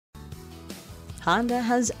Honda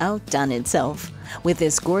has outdone itself with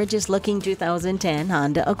this gorgeous-looking 2010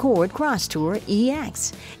 Honda Accord Crosstour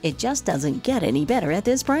EX. It just doesn't get any better at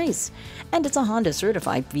this price. And it's a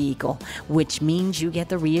Honda-certified vehicle, which means you get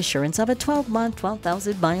the reassurance of a 12-month,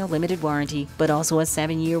 12,000-mile limited warranty, but also a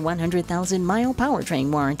 7-year, 100,000-mile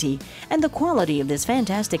powertrain warranty. And the quality of this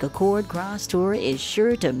fantastic Accord Crosstour is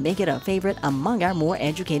sure to make it a favorite among our more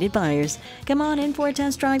educated buyers. Come on in for a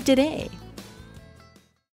test drive today.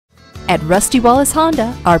 At Rusty Wallis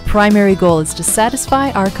Honda, our primary goal is to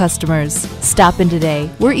satisfy our customers. Stop in today.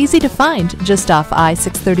 We're easy to find just off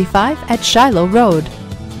I-635 at Shiloh Road.